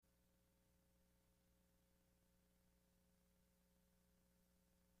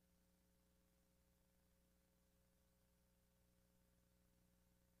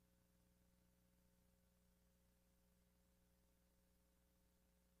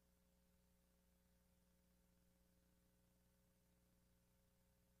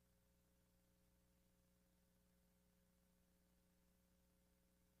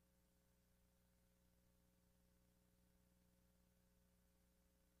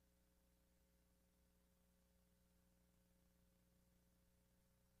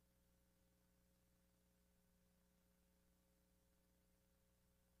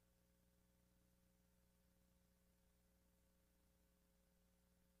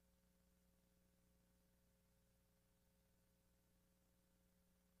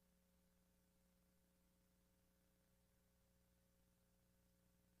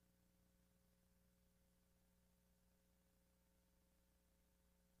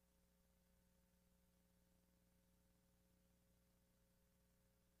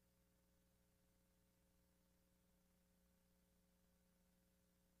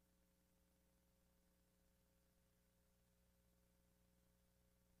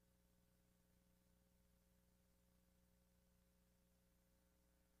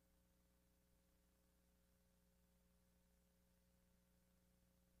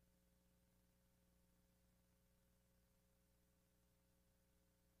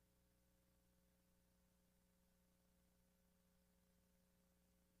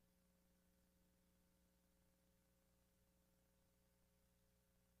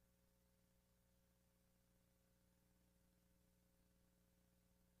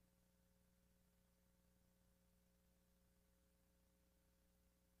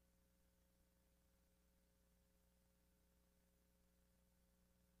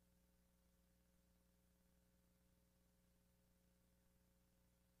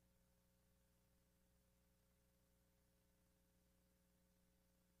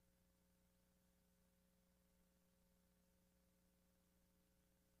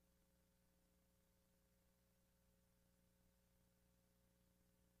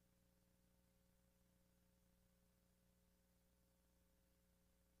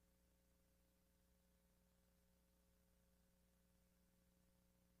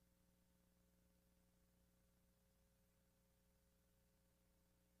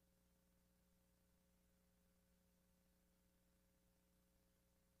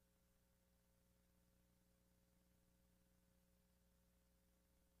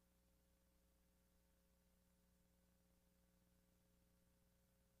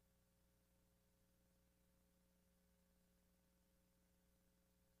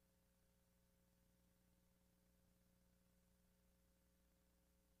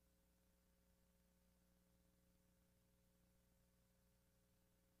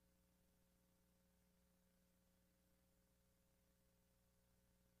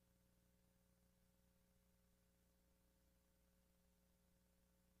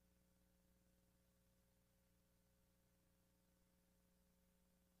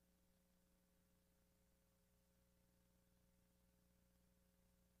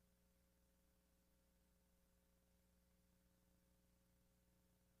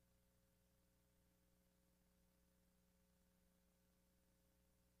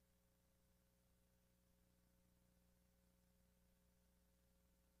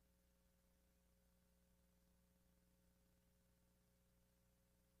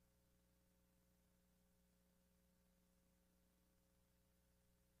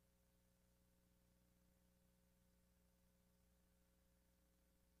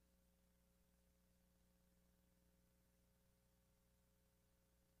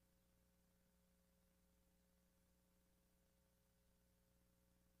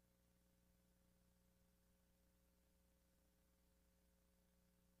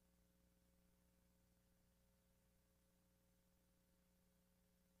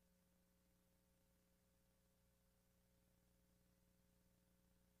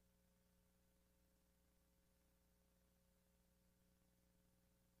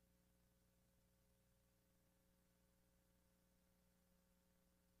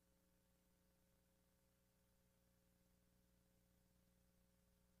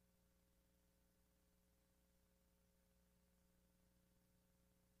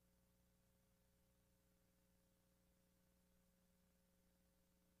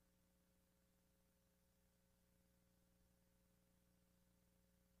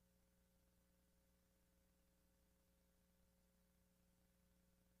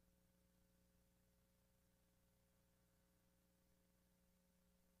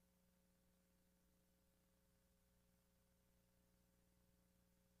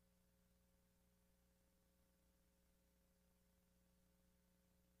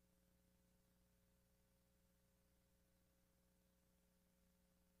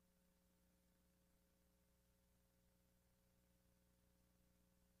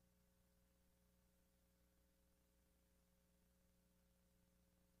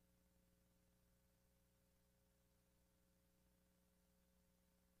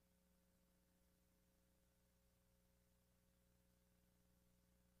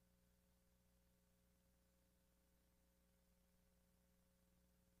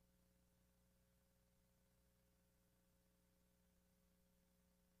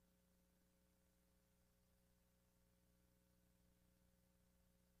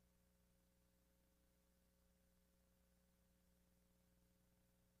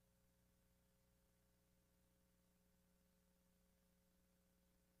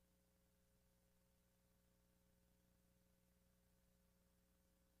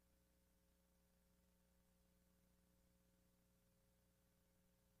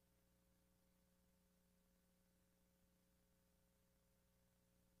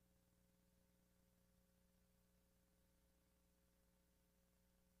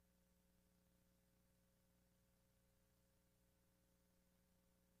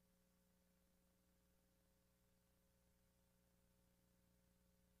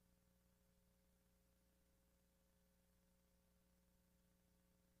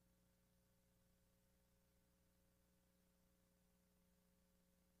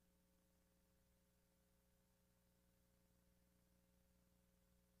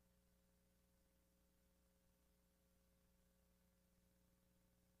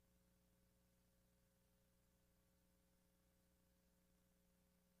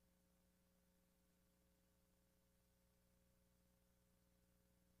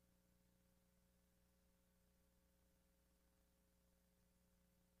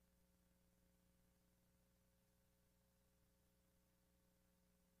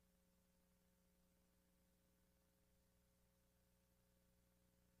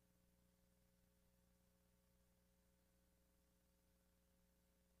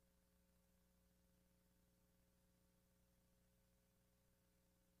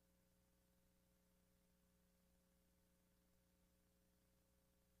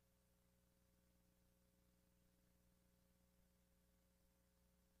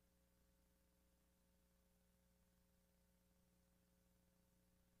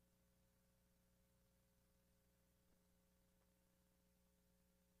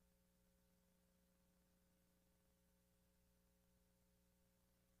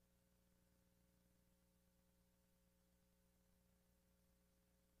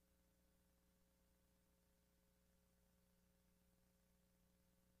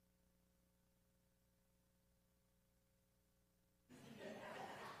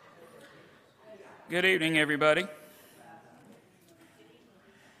Good evening, everybody.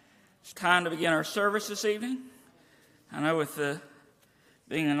 It's time to begin our service this evening. I know with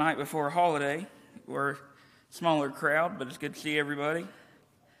being the night before a holiday, we're a smaller crowd, but it's good to see everybody.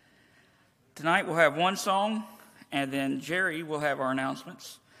 Tonight we'll have one song, and then Jerry will have our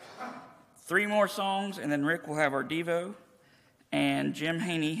announcements. 3 more songs, and then Rick will have our Devo, and Jim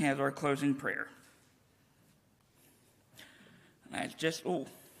Haney has our closing prayer. That's just,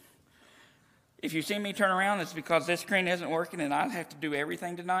 if you see me turn around, it's because this screen isn't working and I have to do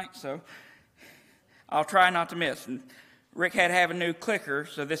everything tonight, so I'll try not to miss. And Rick had to have a new clicker,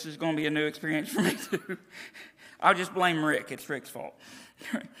 so this is going to be a new experience for me too. I'll just blame Rick. It's Rick's fault.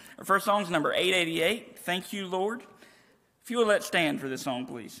 Our first song is number 888, Thank You, Lord. If you will let's stand for this song,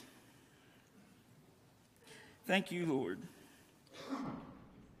 please. Thank you, Lord.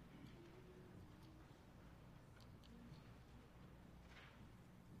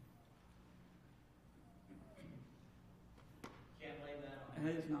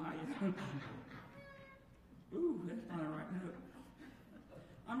 That is not. Ooh, that's not a right note.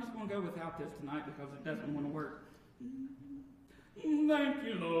 I'm just going to go without this tonight because it doesn't want to work. Thank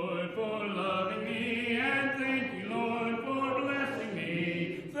you, Lord, for loving me, and thank you, Lord, for blessing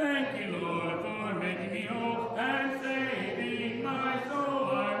me. Thank you, Lord, for making me whole and saving my soul.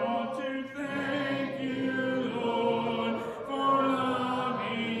 I want to thank you, Lord, for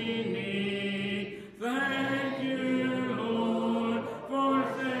loving me. Thank you, Lord, for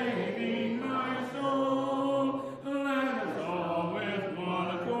saving my soul. Let us all with one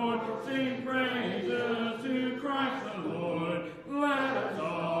accord sing praises to Christ the Lord. Let us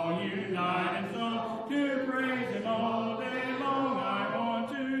all unite in song to praise Him all day long. I want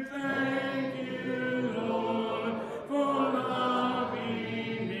to thank you, Lord, for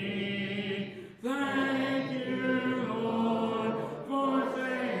loving me. Thank you, Lord, for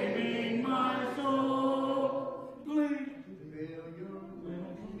saving my soul. Please fulfill your will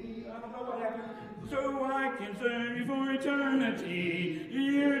for me. I don't know what happened. So I can serve you for eternity.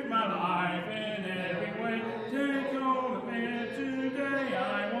 Use my life in every way. Take hold of it today.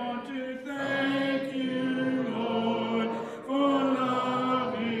 I want to thank you, Lord, for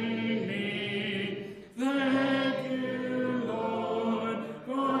loving me. Thank you, Lord,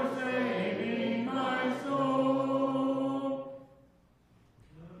 for saving my soul.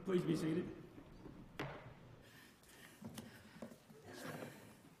 Please be seated.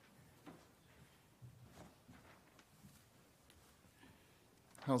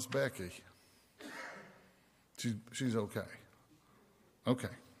 How's Becky? She's okay. Okay.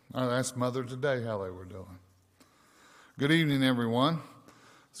 I asked Mother today how they were doing. Good evening, everyone.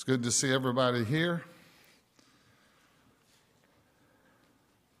 It's good to see everybody here.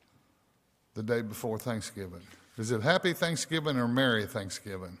 The day before Thanksgiving. Is it Happy Thanksgiving or Merry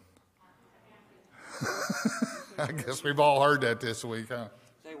Thanksgiving? I guess we've all heard that this week, huh?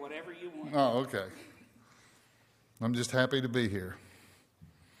 Say whatever you want. Oh, okay. I'm just happy to be here.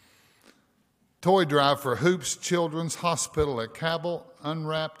 Toy drive for Hoops Children's Hospital at Cabell.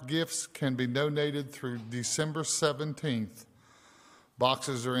 Unwrapped gifts can be donated through December 17th.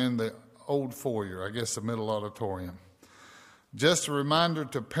 Boxes are in the old foyer, I guess the middle auditorium. Just a reminder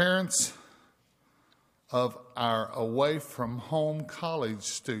to parents of our away from home college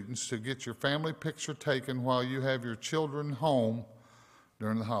students to get your family picture taken while you have your children home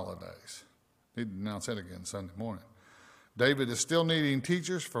during the holidays. Need to announce that again Sunday morning. David is still needing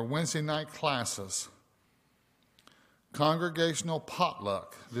teachers for Wednesday night classes. Congregational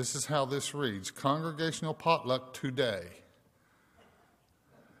potluck. This is how this reads. Congregational potluck today.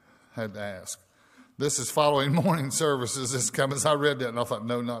 Had to ask. This is following morning services. This coming. I read that and I thought,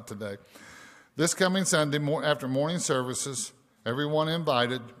 no, not today. This coming Sunday after morning services, everyone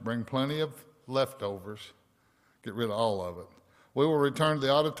invited. Bring plenty of leftovers. Get rid of all of it. We will return to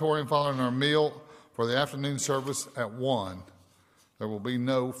the auditorium following our meal for the afternoon service at 1. There will be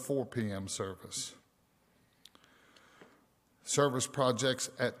no 4 p.m. service. Service projects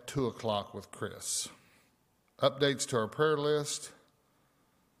at 2 o'clock with Chris. Updates to our prayer list.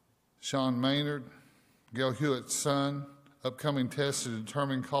 Sean Maynard, Gail Hewitt's son, upcoming tests to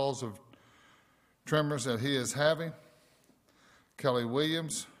determine cause of tremors that he is having. Kelly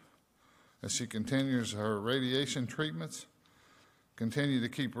Williams, as she continues her radiation treatments. Continue to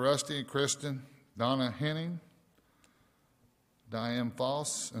keep Rusty and Kristen, Donna Henning, Diane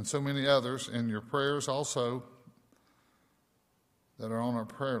Foss, and so many others in your prayers also that are on our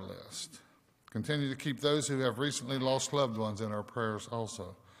prayer list. Continue to keep those who have recently lost loved ones in our prayers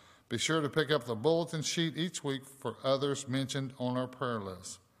also. Be sure to pick up the bulletin sheet each week for others mentioned on our prayer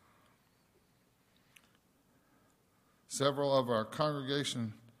list. Several of our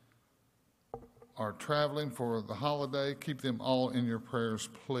congregation are traveling for the holiday, keep them all in your prayers,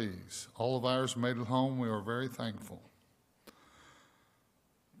 please. All of ours made it home. We are very thankful.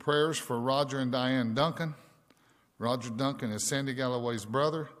 Prayers for Roger and Diane Duncan. Roger Duncan is Sandy Galloway's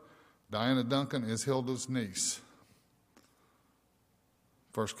brother. Diana Duncan is Hilda's niece.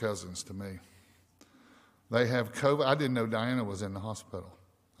 First cousins to me. They have COVID. I didn't know Diana was in the hospital.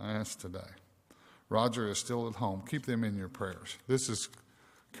 I asked today. Roger is still at home. Keep them in your prayers. This is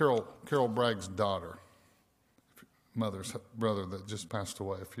Carol Bragg's daughter, mother's brother that just passed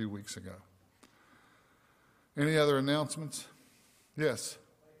away a few weeks ago. Any other announcements? Yes.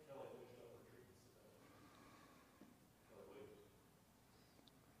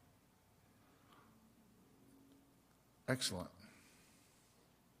 Excellent.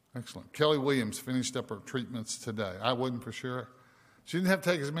 Excellent. Kelly Williams finished up her treatments today. I wasn't for sure. She didn't have to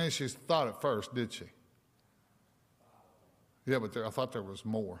take as many as she thought at first, did she? Yeah, but I thought there was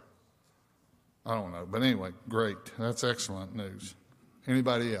more. I don't know. But anyway, great. That's excellent news.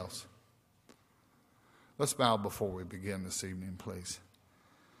 Anybody else? Let's bow before we begin this evening, please.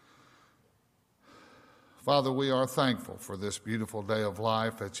 Father, we are thankful for this beautiful day of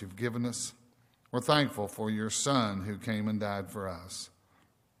life that you've given us. We're thankful for your Son who came and died for us.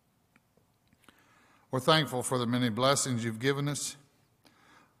 We're thankful for the many blessings you've given us.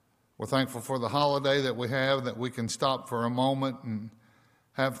 We're thankful for the holiday that we have, that we can stop for a moment and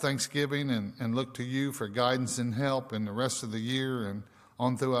have Thanksgiving and look to you for guidance and help in the rest of the year and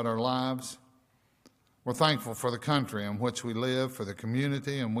on throughout our lives. We're thankful for the country in which we live, for the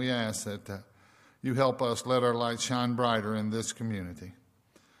community, and we ask that you help us let our light shine brighter in this community.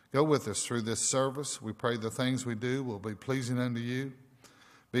 Go with us through this service. We pray the things we do will be pleasing unto you.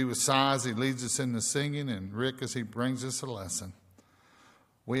 Be with Si as he leads us in the singing, and Rick as he brings us a lesson.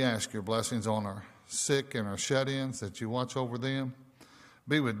 We ask your blessings on our sick and our shut-ins, that you watch over them.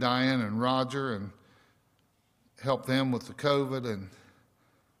 Be with Diane and Roger and help them with the COVID, and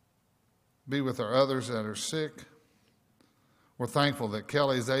be with our others that are sick. We're thankful that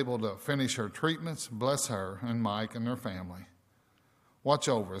Kelly is able to finish her treatments. Bless her and Mike and their family. Watch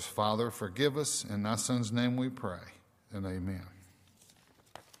over us, Father. Forgive us. In thy Son's name we pray, and amen.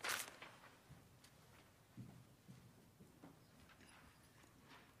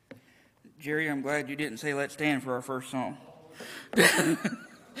 Jerry, I'm glad you didn't say let's stand for our first song.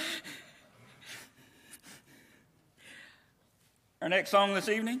 Our next song this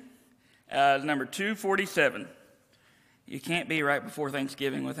evening is number 247. You can't be right before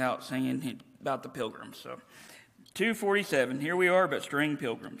Thanksgiving without singing about the pilgrims. So 247, here we are, but straying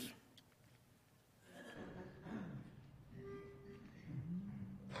pilgrims.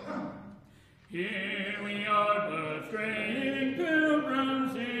 Here we are, but straying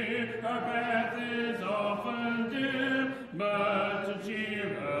pilgrims here. Our path is often dim, but to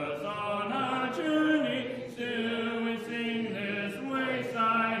cheer us on our journey, still we sing this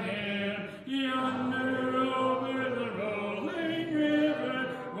wayside hymn. Yonder over the rolling river,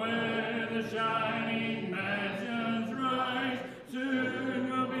 where the shining mansions rise, soon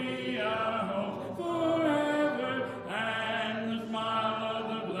will be our home forever, and the smile of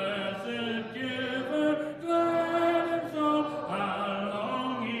the blessed Giver, glad and soul, our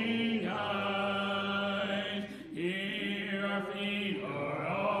longing eyes. Here our feet are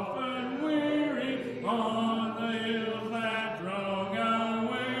often weary on the hills that throng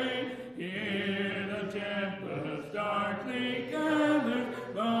our way. Here the tempest darkly gathers,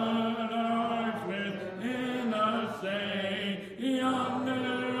 but our hearts within us say,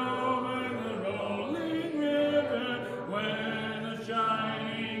 yonder over the rolling river, where the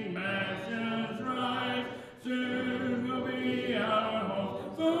shining mansions rise, soon will be our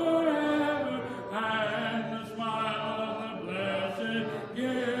home forever, and the smile of the blessed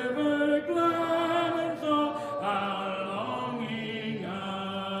Giver, glad and soul, our longing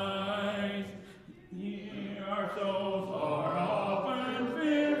eyes. Here our souls are often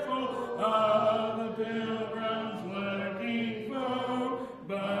fearful of the pilgrim's lurking foe,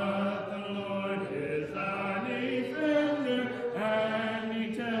 but the Lord is our defender, and he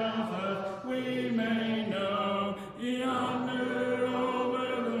tells us we may know. Yonder over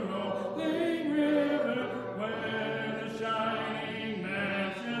the rolling river, where the shining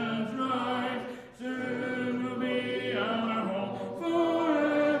mansions rise, soon will be our home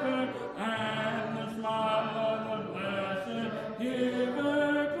forever, and the smile of the blessed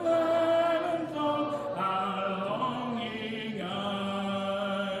Giver, glad and soul, our longing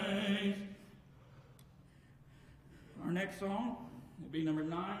eyes. Our next song will be number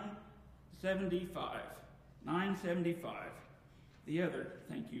 975. 975. The other,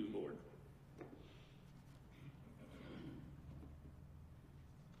 thank you, Lord.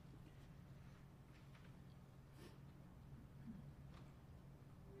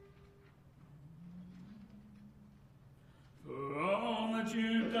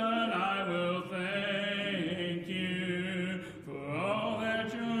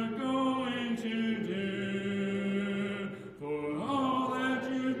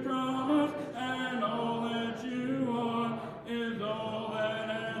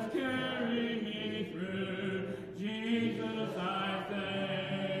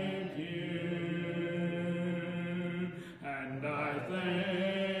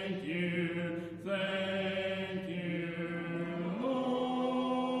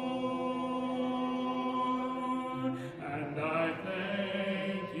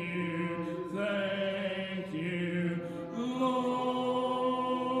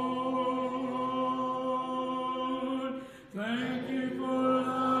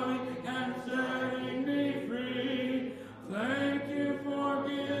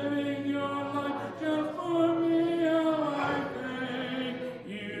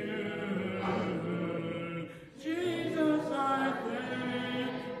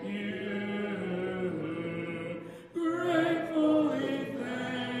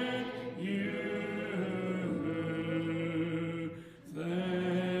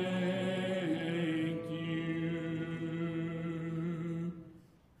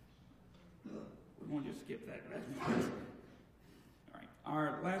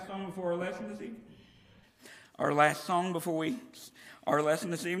 last song before our lesson this evening? Our last song before our lesson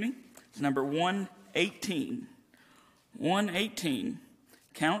this evening is number 118. 118.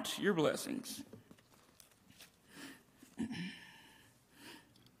 Count your blessings.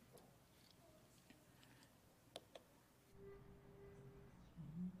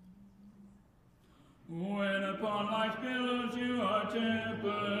 When upon life's billows you are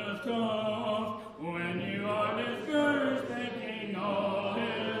tempest tossed, when you are discouraged thinking all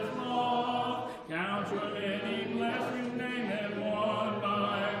is lost, count your many blessings, name them one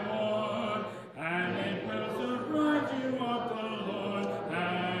by one, and it will surprise you what the Lord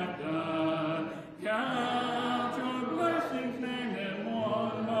hath done. Count your blessings, name them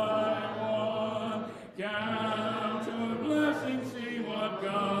one by one, count your blessings, see what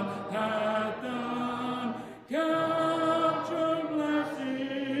God hath done. Count your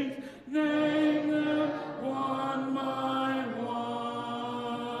blessings, name them one by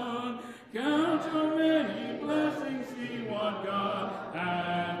one. Count your many blessings, see what God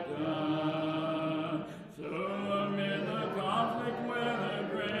hath done. So amid the conflict, whether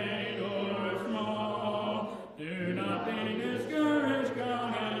great or small, do not be discouraged,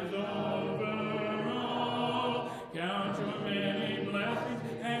 God is over all. Count your many blessings,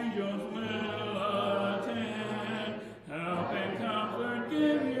 angels will attend, help and comfort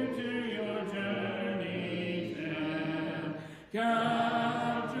give you to your journey's end.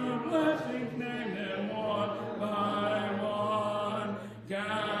 Count your blessings, name them one by one.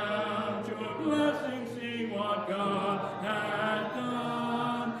 Count your blessings, see what God hath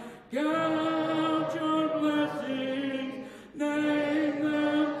done. Count your blessings, name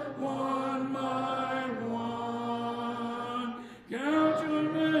them one by one. Count your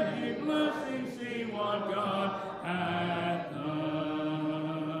many blessings, see what God hath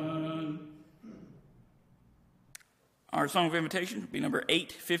done. Our song of invitation will be number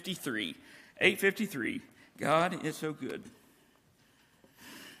 853. 853. God is so good.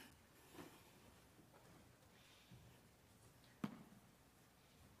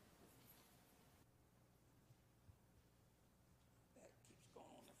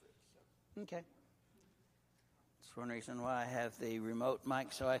 Okay. That's one reason why I have the remote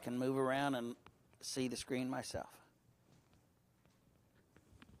mic, so I can move around and see the screen myself.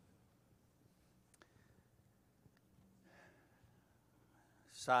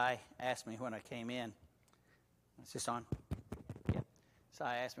 Cy asked me when I came in. Is this on? Yeah.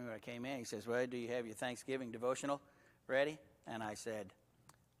 Cy asked me when I came in. He says, "Well, do you have your Thanksgiving devotional ready?" And I said,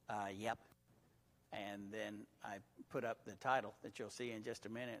 "Yep." And then I put up the title that you'll see in just a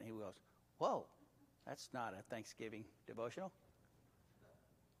minute. And he goes, "Whoa, that's not a Thanksgiving devotional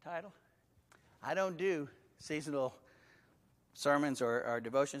title." I don't do seasonal sermons or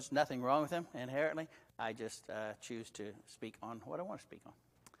devotions. Nothing wrong with them inherently. I just choose to speak on what I want to speak on.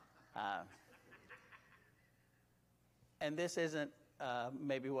 And this isn't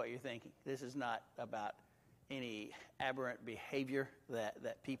maybe what you're thinking. This is not about any aberrant behavior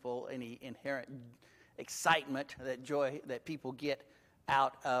that people, any inherent excitement, that joy that people get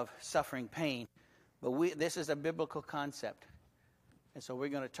out of suffering pain. But this is a biblical concept. And so we're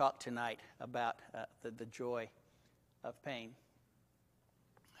going to talk tonight about the joy of pain.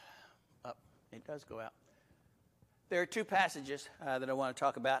 It does go out. There are two passages that I want to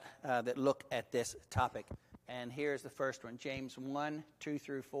talk about that look at this topic. And here's the first one, James 1, 2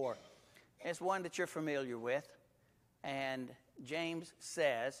 through 4. It's one that you're familiar with. And James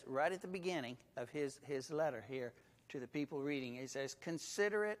says, right at the beginning of his letter here to the people reading, he says,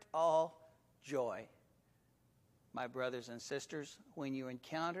 "Consider it all joy, my brothers and sisters, when you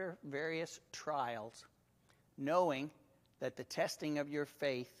encounter various trials, knowing that the testing of your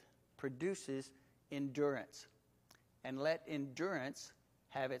faith produces endurance. And let endurance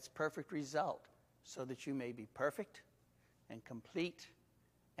have its perfect result, so that you may be perfect and complete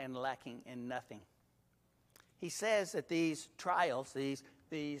and lacking in nothing." He says that these trials, these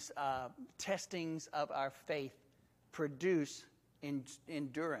testings of our faith, produce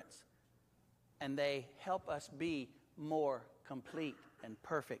endurance, and they help us be more complete and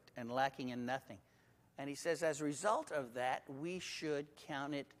perfect and lacking in nothing. And he says, as a result of that, we should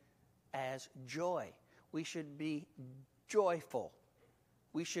count it as joy. We should be joyful.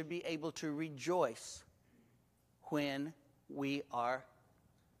 We should be able to rejoice when we are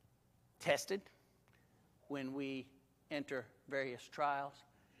tested, when we enter various trials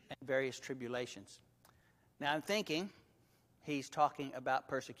and various tribulations. Now I'm thinking he's talking about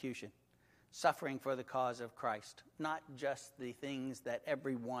persecution, suffering for the cause of Christ, not just the things that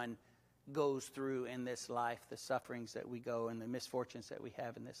everyone goes through in this life, the sufferings that we go and the misfortunes that we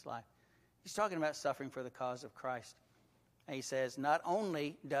have in this life. He's talking about suffering for the cause of Christ. And he says, not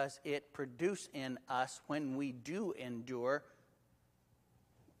only does it produce in us, when we do endure,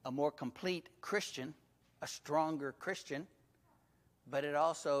 a more complete Christian, a stronger Christian, but it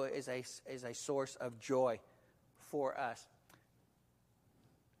also is a source of joy for us.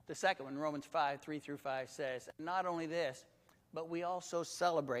 The second one, Romans 5:3-5 says, not only this, but we also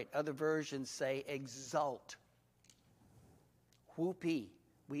celebrate. Other versions say exult. Whoopee.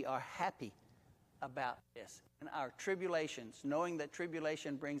 We are happy about this. In our tribulations, knowing that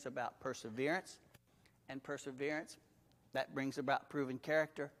tribulation brings about perseverance, and perseverance, that brings about proven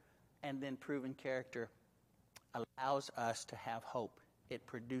character, and then proven character allows us to have hope. It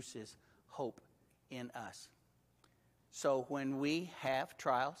produces hope in us. So when we have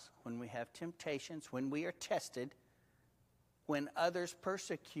trials, when we have temptations, when we are tested, when others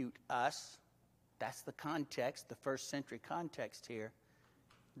persecute us, that's the context, the first century context here,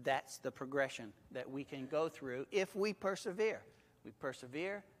 that's the progression that we can go through if we persevere. We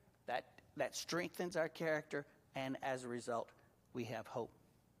persevere, that strengthens our character, and as a result, we have hope.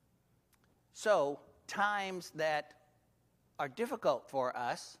 So, times that are difficult for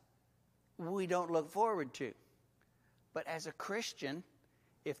us, we don't look forward to. But as a Christian,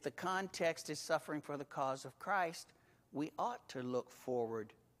 if the context is suffering for the cause of Christ, we ought to look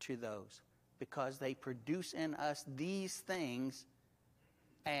forward to those because they produce in us these things,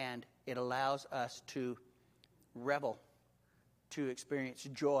 and it allows us to revel, to experience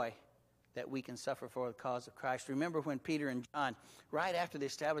joy that we can suffer for the cause of Christ. Remember when Peter and John, right after the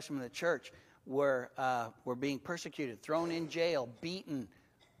establishment of the church, were being persecuted, thrown in jail, beaten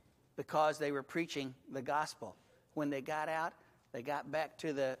because they were preaching the gospel. When they got out, they got back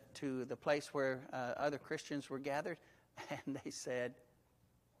to the place where other Christians were gathered, and they said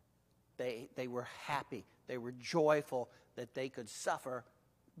they were happy, they were joyful that they could suffer,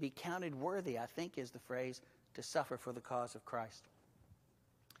 be counted worthy, I think is the phrase, to suffer for the cause of Christ.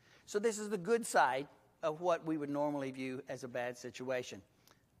 So this is the good side of what we would normally view as a bad situation.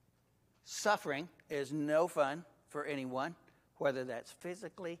 Suffering is no fun for anyone, whether that's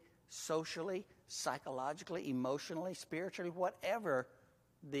physically, socially, psychologically, emotionally, spiritually, whatever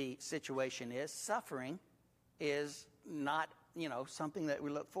the situation is. Suffering is not, something that we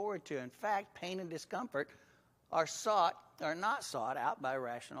look forward to. In fact, pain and discomfort are not sought out by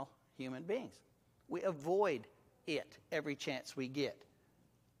rational human beings. We avoid it every chance we get.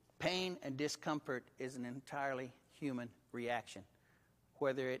 Pain and discomfort is an entirely human reaction,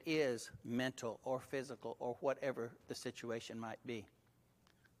 whether it is mental or physical or whatever the situation might be.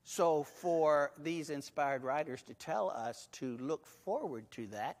 So for these inspired writers to tell us to look forward to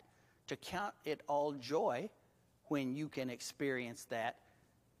that, to count it all joy when you can experience that,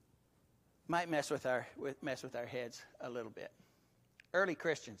 might mess with our heads a little bit. Early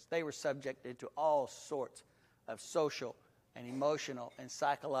Christians, they were subjected to all sorts of social and emotional and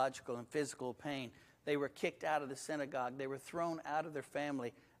psychological and physical pain. They were kicked out of the synagogue. They were thrown out of their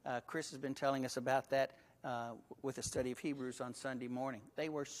family. Chris has been telling us about that with a study of Hebrews on Sunday morning. They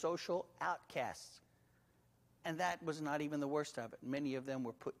were social outcasts. And that was not even the worst of it. Many of them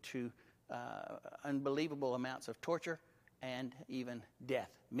were put to unbelievable amounts of torture and even death.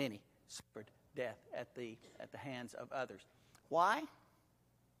 Many suffered death at the hands of others. Why?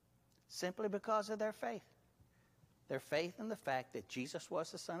 Simply because of their faith. Their faith in the fact that Jesus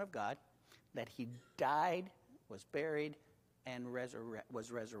was the Son of God, that he died, was buried, and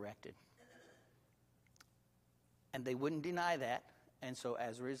was resurrected. And they wouldn't deny that, and so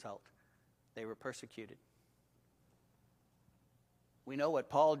as a result, they were persecuted. We know what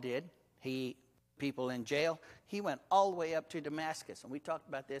Paul did. People in jail, he went all the way up to Damascus, and we talked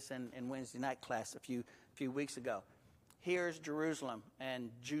about this in Wednesday night class a few weeks ago. Here's Jerusalem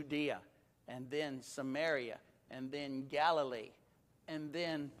and Judea, and then Samaria, and then Galilee, and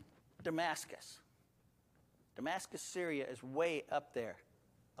then Damascus. Damascus, Syria is way up there,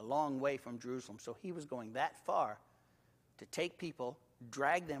 a long way from Jerusalem. So he was going that far to take people,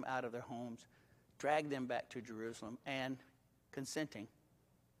 drag them out of their homes, drag them back to Jerusalem, and consenting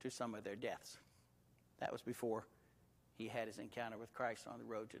to some of their deaths. That was before he had his encounter with Christ on the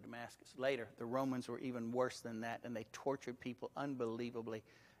road to Damascus. Later, the Romans were even worse than that, and they tortured people unbelievably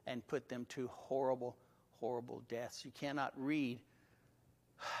and put them to horrible, horrible deaths. You cannot read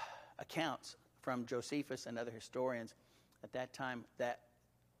accounts from Josephus and other historians at that time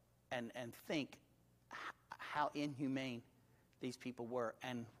and think how inhumane these people were.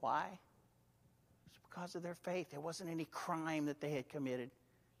 And why? It was because of their faith. There wasn't any crime that they had committed.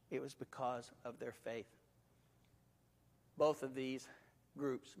 It was because of their faith. Both of these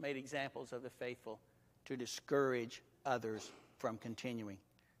groups made examples of the faithful to discourage others from continuing.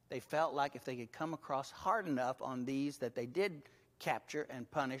 They felt like if they could come across hard enough on these that they did capture and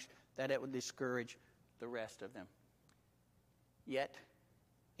punish, that it would discourage the rest of them. Yet,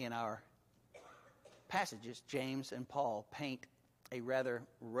 in our passages, James and Paul paint a rather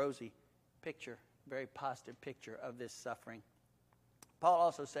rosy picture, very positive picture of this suffering. Paul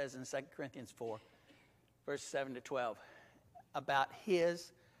also says in 2 Corinthians 4, verse 7 to 12, about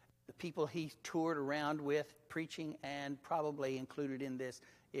the people he toured around with preaching, and probably included in this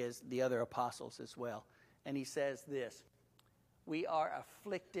is the other apostles as well. And he says this, we are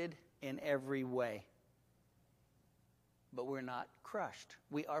afflicted in every way, but we're not crushed.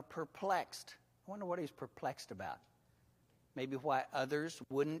 We are perplexed. I wonder what he's perplexed about. Maybe why others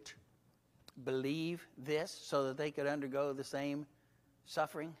wouldn't believe this so that they could undergo the same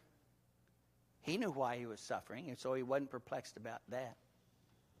suffering. He knew why he was suffering, and so he wasn't perplexed about that.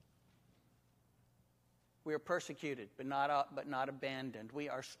 We are persecuted, but not abandoned. We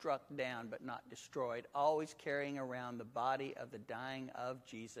are struck down, but not destroyed, always carrying around the body of the dying of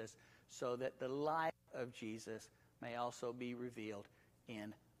Jesus, so that the life of Jesus may also be revealed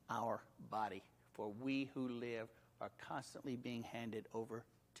in our body. For we who live are constantly being handed over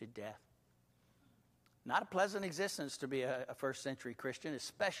to death. Not a pleasant existence to be a first century Christian,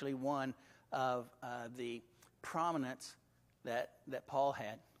 especially one of the prominence that Paul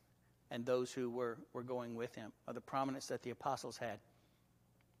had and those who were going with him, or the prominence that the apostles had.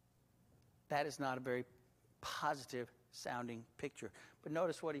 That is not a very positive sounding picture. But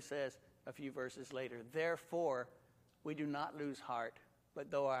notice what he says a few verses later. Therefore, we do not lose heart, but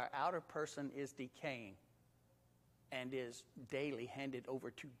though our outer person is decaying and is daily handed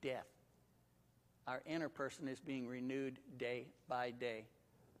over to death, our inner person is being renewed day by day.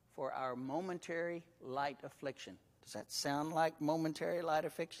 For our momentary light affliction. Does that sound like momentary light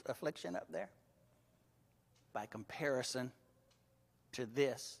affliction up there? By comparison to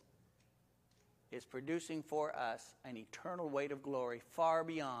this, is producing for us an eternal weight of glory far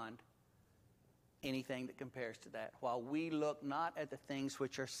beyond anything that compares to that. While we look not at the things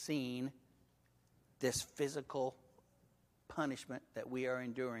which are seen, this physical punishment that we are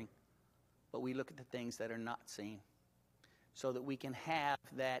enduring, but we look at the things that are not seen, so that we can have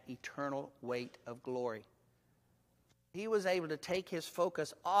that eternal weight of glory. He was able to take his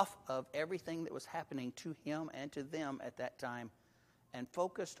focus off of everything that was happening to him and to them at that time and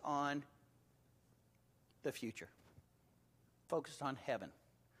focused on the future, focused on heaven,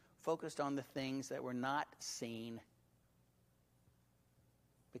 focused on the things that were not seen,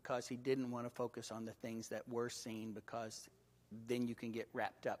 because he didn't want to focus on the things that were seen, because then you can get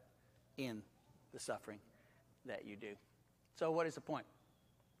wrapped up in the suffering that you do. So what is the point?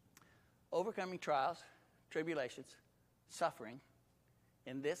 Overcoming trials, tribulations, suffering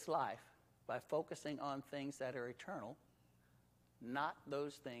in this life by focusing on things that are eternal, not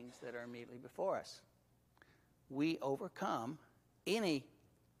those things that are immediately before us. We overcome any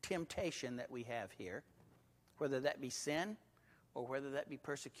temptation that we have here, whether that be sin or whether that be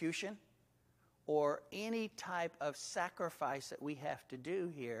persecution or any type of sacrifice that we have to do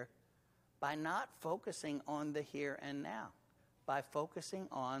here, by not focusing on the here and now, by focusing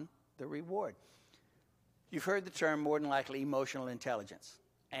on the reward. You've heard the term, more than likely, emotional intelligence.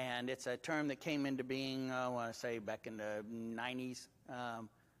 And it's a term that came into being, I want to say, back in the 90s.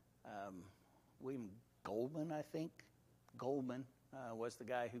 William Goldman, I think. Goldman was the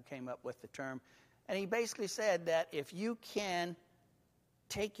guy who came up with the term. And he basically said that if you can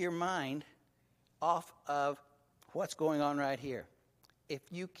take your mind off of what's going on right here, if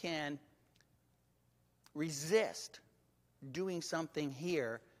you can resist doing something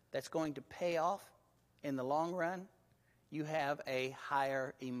here that's going to pay off in the long run, you have a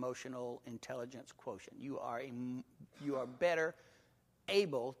higher emotional intelligence quotient. You are better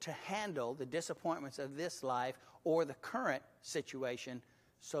able to handle the disappointments of this life or the current situation,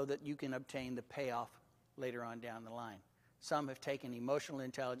 so that you can obtain the payoff later on down the line. Some have taken emotional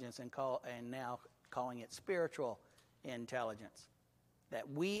intelligence and now calling it spiritual intelligence. That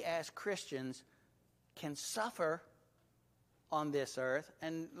we as Christians can suffer on this earth,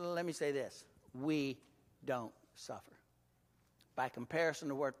 and let me say this, we don't suffer. By comparison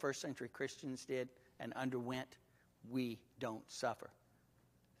to what first century Christians did and underwent, we don't suffer.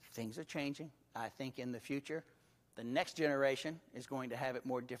 Things are changing. I think in the future, the next generation is going to have it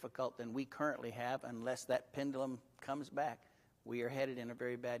more difficult than we currently have, unless that pendulum comes back. We are headed in a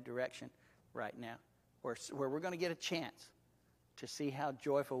very bad direction right now, where we're going to get a chance to see how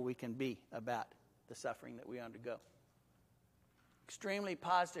joyful we can be about the suffering that we undergo. Extremely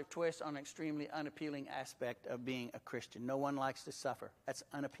positive twist on an extremely unappealing aspect of being a Christian. No one likes to suffer. That's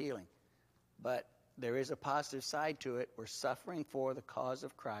unappealing. But there is a positive side to it. We're suffering for the cause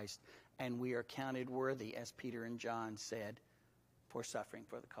of Christ, and we are counted worthy, as Peter and John said, for suffering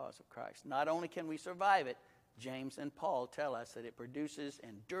for the cause of Christ. Not only can we survive it, James and Paul tell us that it produces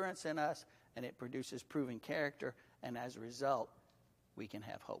endurance in us, and it produces proven character, and as a result, we can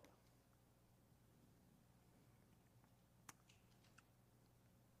have hope.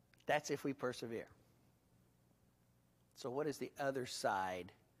 That's if we persevere. So what is the other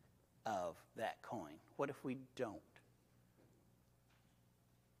side of that coin? What if we don't?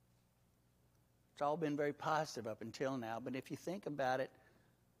 It's all been very positive up until now, but if you think about it,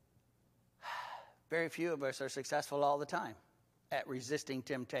 very few of us are successful all the time at resisting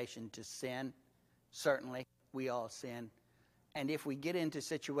temptation to sin. Certainly, we all sin. And if we get into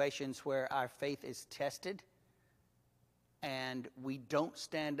situations where our faith is tested and we don't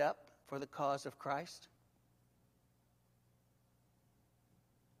stand up for the cause of Christ,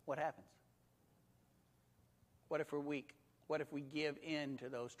 what happens? What if we're weak? What if we give in to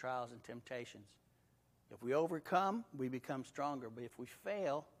those trials and temptations? If we overcome, we become stronger. But if we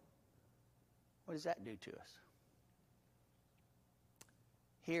fail, what does that do to us?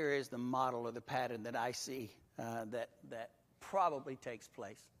 Here is the model or the pattern that I see that probably takes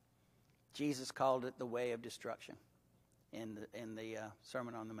place. Jesus called it the way of destruction in the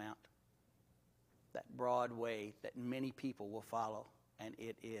Sermon on the Mount. That broad way that many people will follow, and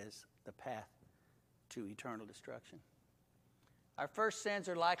it is the path to eternal destruction. Our first sins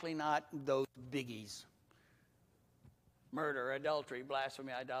are likely not those biggies. Murder, adultery,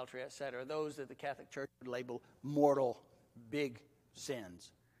 blasphemy, idolatry, etc. Those that the Catholic Church would label mortal, big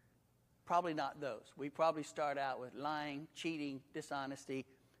sins. Probably not those. We probably start out with lying, cheating, dishonesty,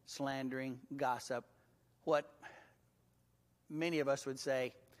 slandering, gossip. What many of us would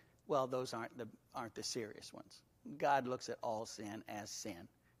say, well, those aren't the serious ones. God looks at all sin as sin.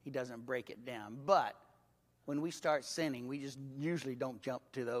 He doesn't break it down. But when we start sinning, we just usually don't jump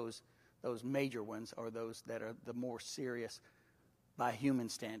to those major ones or those that are the more serious by human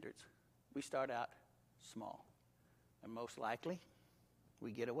standards. We start out small. And most likely,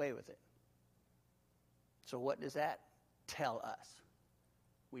 we get away with it. So what does that tell us?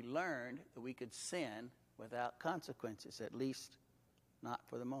 We learned that we could sin without consequences, at least not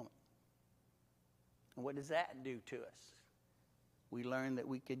for the moment. And what does that do to us? We learned that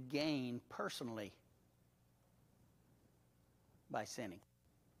we could gain personally by sinning.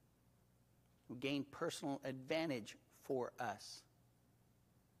 We gain personal advantage for us.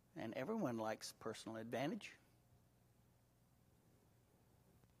 And everyone likes personal advantage.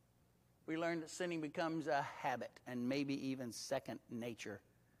 We learned that sinning becomes a habit and maybe even second nature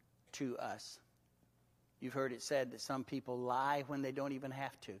to us. You've heard it said that some people lie when they don't even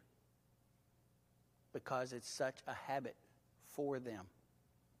have to, because it's such a habit for them.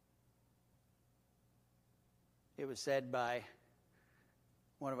 It was said by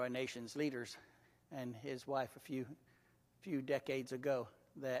one of our nation's leaders and his wife a few decades ago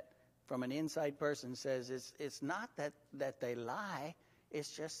that from an inside person says it's not that they lie,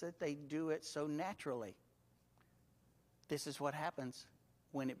 it's just that they do it so naturally. This is what happens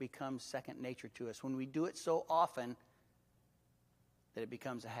when it becomes second nature to us, when we do it so often that it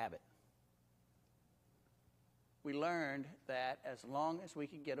becomes a habit. We learned that as long as we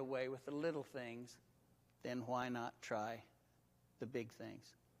can get away with the little things, then why not try the big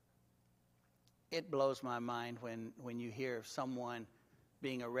things? It blows my mind when you hear of someone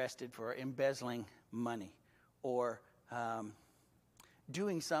being arrested for embezzling money or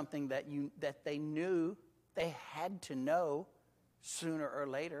doing something that they knew, they had to know sooner or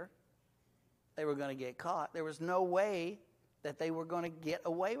later they were going to get caught. There was no way that they were going to get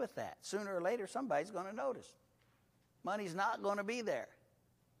away with that. Sooner or later, somebody's going to notice. Money's not going to be there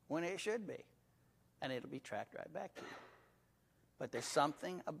when it should be. And it'll be tracked right back to you. But there's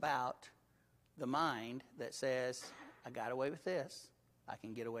something about the mind that says, I got away with this. I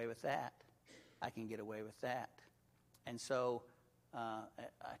can get away with that. I can get away with that. And so I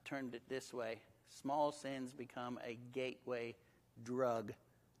turned it this way. Small sins become a gateway drug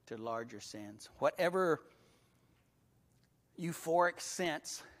to larger sins. Whatever euphoric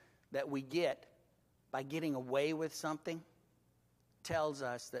sense that we get by getting away with something tells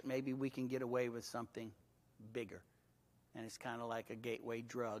us that maybe we can get away with something bigger. And it's kind of like a gateway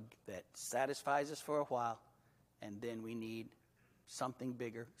drug that satisfies us for a while, and then we need something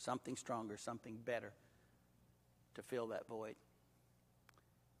bigger, something stronger, something better to fill that void.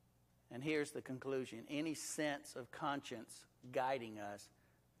 And here's the conclusion. Any sense of conscience guiding us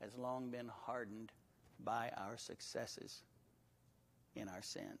has long been hardened by our successes in our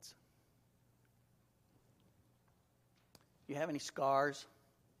sins. You have any scars,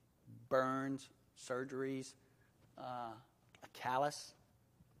 burns, surgeries, a callus.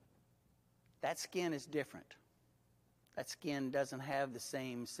 That skin is different. That skin doesn't have the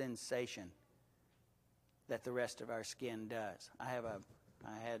same sensation that the rest of our skin does. I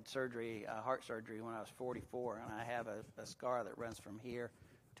had surgery, heart surgery, when I was 44, and I have a scar that runs from here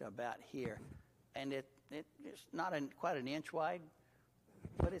to about here. And it's not quite an inch wide,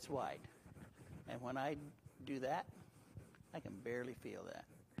 but it's wide. And when I do that, I can barely feel that.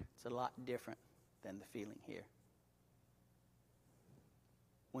 It's a lot different than the feeling here.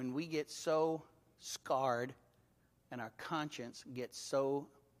 When we get so scarred and our conscience gets so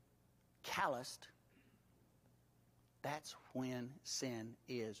calloused, that's when sin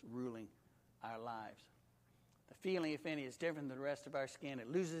is ruling our lives. The feeling, if any, is different than the rest of our skin.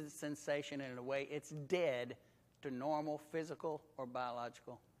 It loses its sensation, and in a way, it's dead to normal physical or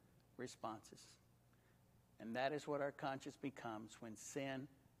biological responses. And that is what our conscience becomes when sin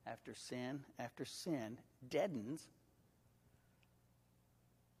after sin after sin deadens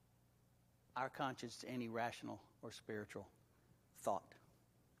our conscience to any rational or spiritual thought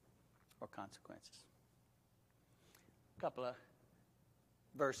or consequences. A couple of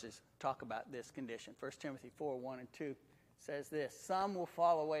verses talk about this condition. 1 Timothy 4:1-2 says this: "Some will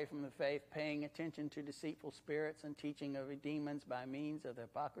fall away from the faith, paying attention to deceitful spirits and teaching of demons by means of the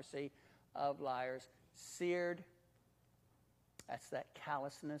hypocrisy of liars, seared." That's that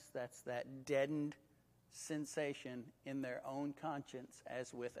callousness, that's that deadened sensation in their own conscience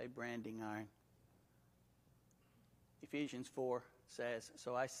as with a branding iron. Ephesians 4 says,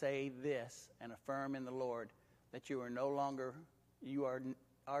 "So I say this and affirm in the Lord that you are to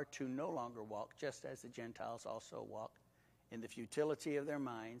no longer walk just as the Gentiles also walk, in the futility of their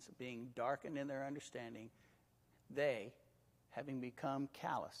minds, being darkened in their understanding. They, having become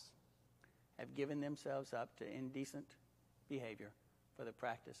callous, have given themselves up to indecent behavior for the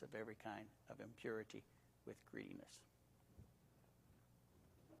practice of every kind of impurity with greediness."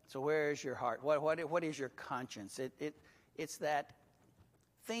 So where is your heart? What is your conscience? It's that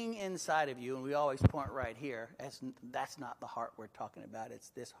thing inside of you, and we always point right here, that's not the heart we're talking about. It's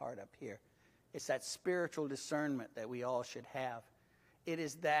this heart up here. It's that spiritual discernment that we all should have. It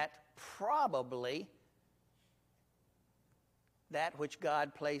is that probably that which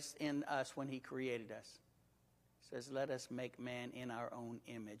God placed in us when he created us. He says, "Let us make man in our own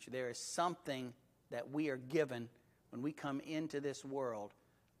image." There is something that we are given when we come into this world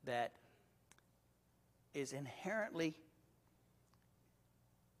that is inherently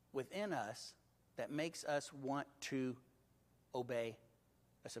within us that makes us want to obey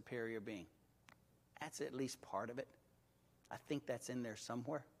a superior being. That's at least part of it. I think that's in there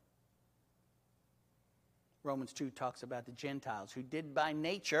somewhere. Romans 2 talks about the Gentiles who did by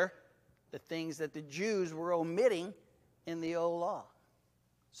nature the things that the Jews were omitting in the old law.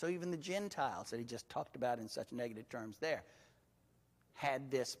 So even the Gentiles that he just talked about in such negative terms there had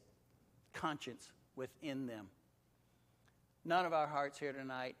this conscience within them. None of our hearts here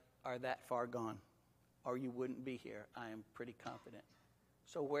tonight are that far gone, or you wouldn't be here, I am pretty confident.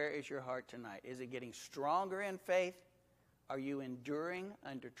 So where is your heart tonight? Is it getting stronger in faith? Are you enduring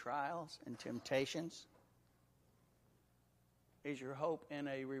under trials and temptations? Is your hope in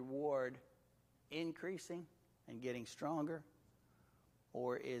a reward increasing and getting stronger?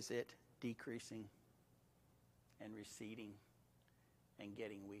 Or is it decreasing and receding and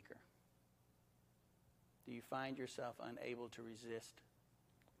getting weaker? Do you find yourself unable to resist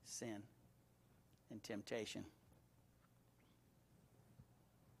sin and temptation?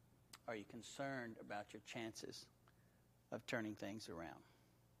 Are you concerned about your chances of turning things around?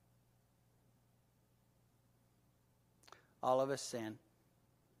 All of us sin.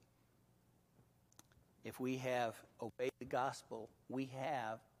 If we have obeyed the gospel, we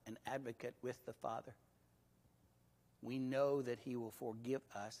have an advocate with the Father. We know that he will forgive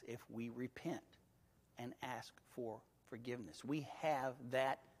us if we repent and ask for forgiveness. We have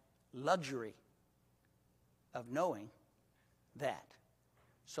that luxury of knowing that.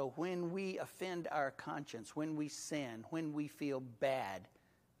 So when we offend our conscience, when we sin, when we feel bad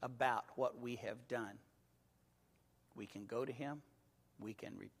about what we have done, we can go to him, we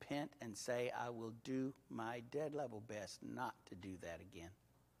can repent and say, I will do my dead level best not to do that again,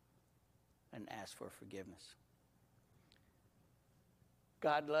 and ask for forgiveness.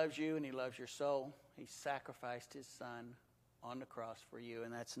 God loves you and he loves your soul. He sacrificed his son on the cross for you,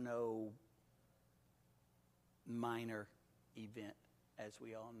 and that's no minor event, as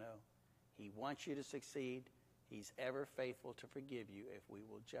we all know. He wants you to succeed. He's ever faithful to forgive you if we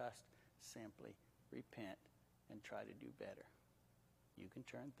will just simply repent and try to do better. You can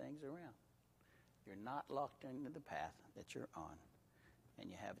turn things around. You're not locked into the path that you're on,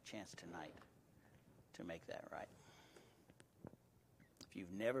 and you have a chance tonight to make that right. If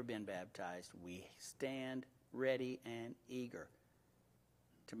you've never been baptized, we stand ready and eager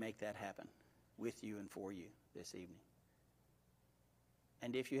to make that happen with you and for you this evening.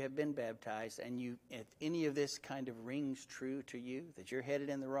 And if you have been baptized and if any of this kind of rings true to you, that you're headed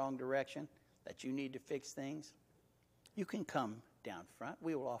in the wrong direction, that you need to fix things, you can come down front.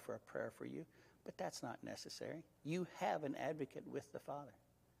 We will offer a prayer for you, but that's not necessary. You have an advocate with the Father.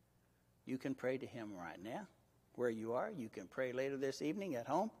 You can pray to him right now, where you are. You can pray later this evening at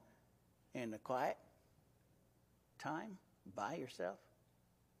home, in the quiet time, by yourself.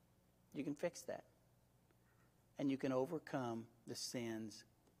 You can fix that. And you can overcome the sins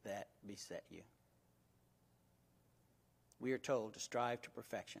that beset you. We are told to strive to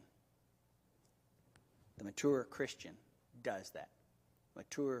perfection. The mature Christian does that.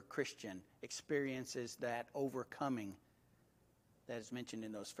 Mature Christian experiences that overcoming that is mentioned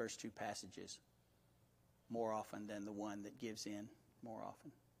in those first two passages more often than the one that gives in more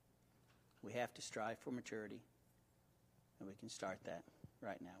often. We have to strive for maturity, and we can start that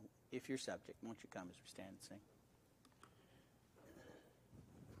right now. If you're subject, won't you come as we stand and sing?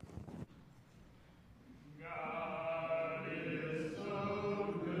 God is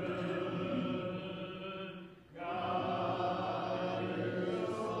so good. God is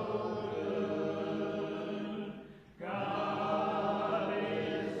so good. God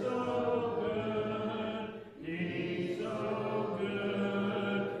is so good. He's so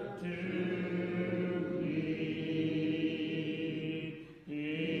good to me. He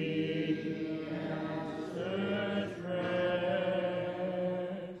answers prayer.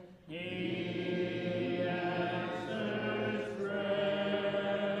 He answers prayer.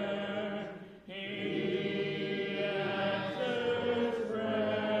 He answers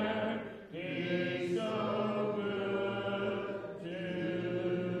prayer. He's so good to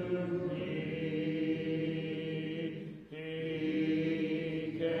me. He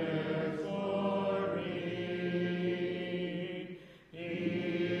cares for me. He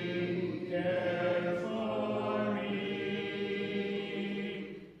cares for me.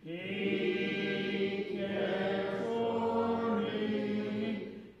 He cares for me.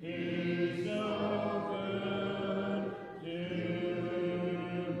 He's so good to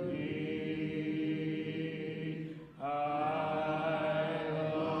me. I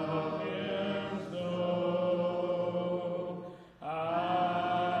love him so. I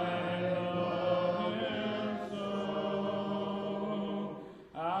love him so.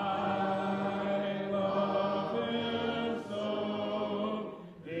 I love him so.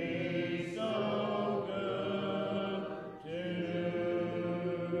 He's so good to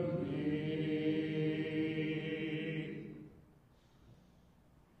me.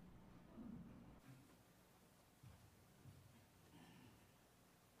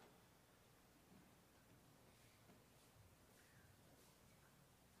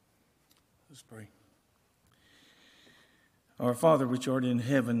 Let's pray. Our Father, which art in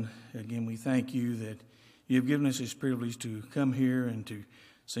heaven, again, we thank you that you have given us this privilege to come here and to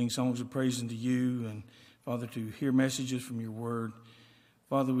sing songs of praise unto you, and, Father, to hear messages from your word.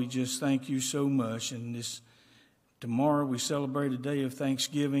 Father, we just thank you so much. And tomorrow we celebrate a day of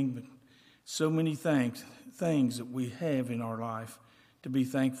Thanksgiving, but so many things that we have in our life to be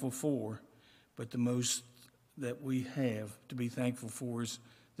thankful for. But the most that we have to be thankful for is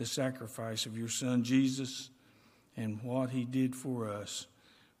the sacrifice of your Son, Jesus, and what he did for us.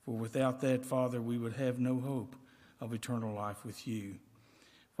 For without that, Father, we would have no hope of eternal life with you.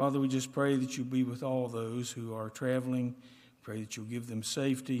 Father, we just pray that you'll be with all those who are traveling. Pray that you'll give them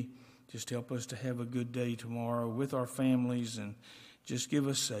safety. Just help us to have a good day tomorrow with our families, and just give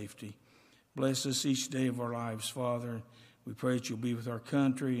us safety. Bless us each day of our lives, Father. We pray that you'll be with our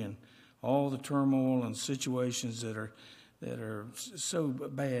country and all the turmoil and situations that are so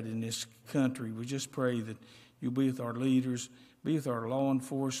bad in this country. We just pray that you'll be with our leaders, be with our law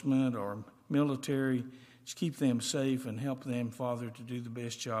enforcement, our military. Just keep them safe and help them, Father, to do the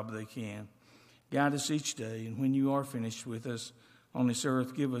best job they can. Guide us each day, and when you are finished with us on this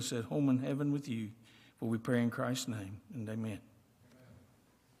earth, give us a home in heaven with you. For we pray in Christ's name, and amen.